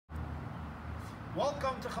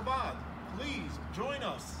Welcome to Chabad. Please join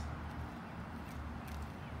us.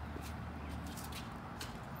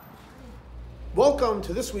 Welcome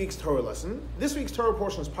to this week's Torah lesson. This week's Torah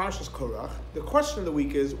portion is Parsha Korach. The question of the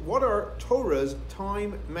week is, what are Torah's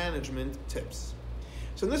time management tips?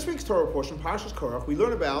 So in this week's Torah portion, Parsha Korach, we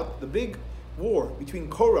learn about the big war between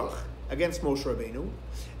Korach against Moshe Rabbeinu,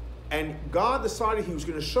 and God decided he was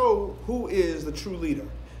going to show who is the true leader.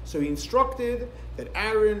 So he instructed that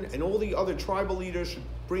Aaron and all the other tribal leaders should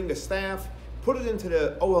bring the staff, put it into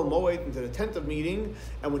the Ohel Moed, into the tent of meeting,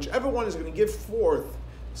 and whichever one is going to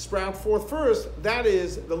sprout forth first, that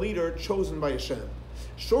is the leader chosen by Hashem.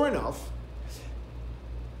 Sure enough,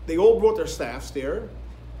 they all brought their staffs there,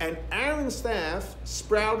 and Aaron's staff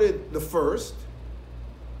sprouted the first,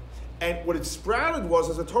 and what it sprouted was,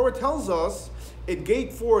 as the Torah tells us, it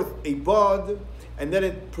gave forth a bud, and then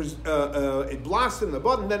it blossomed in the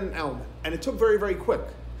bud, and then an almond. And it took very, very quick.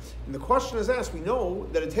 And the question is asked, we know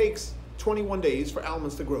that it takes 21 days for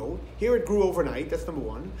almonds to grow. Here it grew overnight, that's number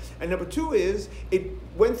one. And number two is, it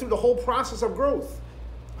went through the whole process of growth.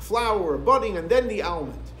 A flower, a budding, and then the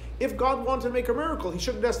almond. If God wanted to make a miracle, he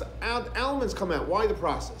shouldn't just add almonds come out. Why the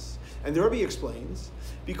process? And the Rebbe explains,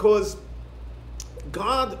 because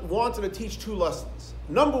God wanted to teach two lessons.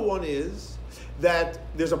 Number one is that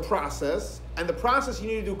there's a process, and the process you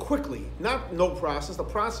need to do quickly. Not no process, the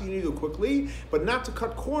process you need to do quickly, but not to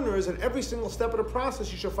cut corners, and every single step of the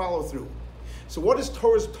process you should follow through. So what is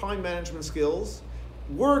Torah's time management skills?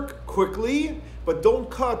 Work quickly, but don't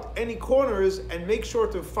cut any corners, and make sure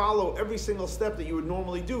to follow every single step that you would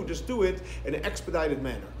normally do. Just do it in an expedited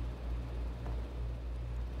manner.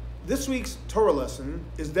 This week's Torah lesson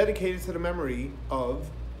is dedicated to the memory of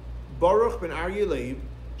Baruch ben Aryeh Leib,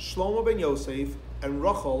 Shlomo ben Yosef, and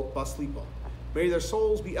Rachel bas Lipa. May their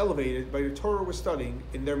souls be elevated by the Torah we're studying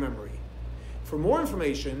in their memory. For more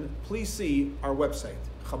information, please see our website,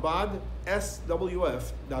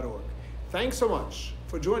 chabadswf.org. Thanks so much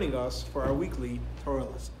for joining us for our weekly Torah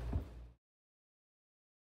lesson.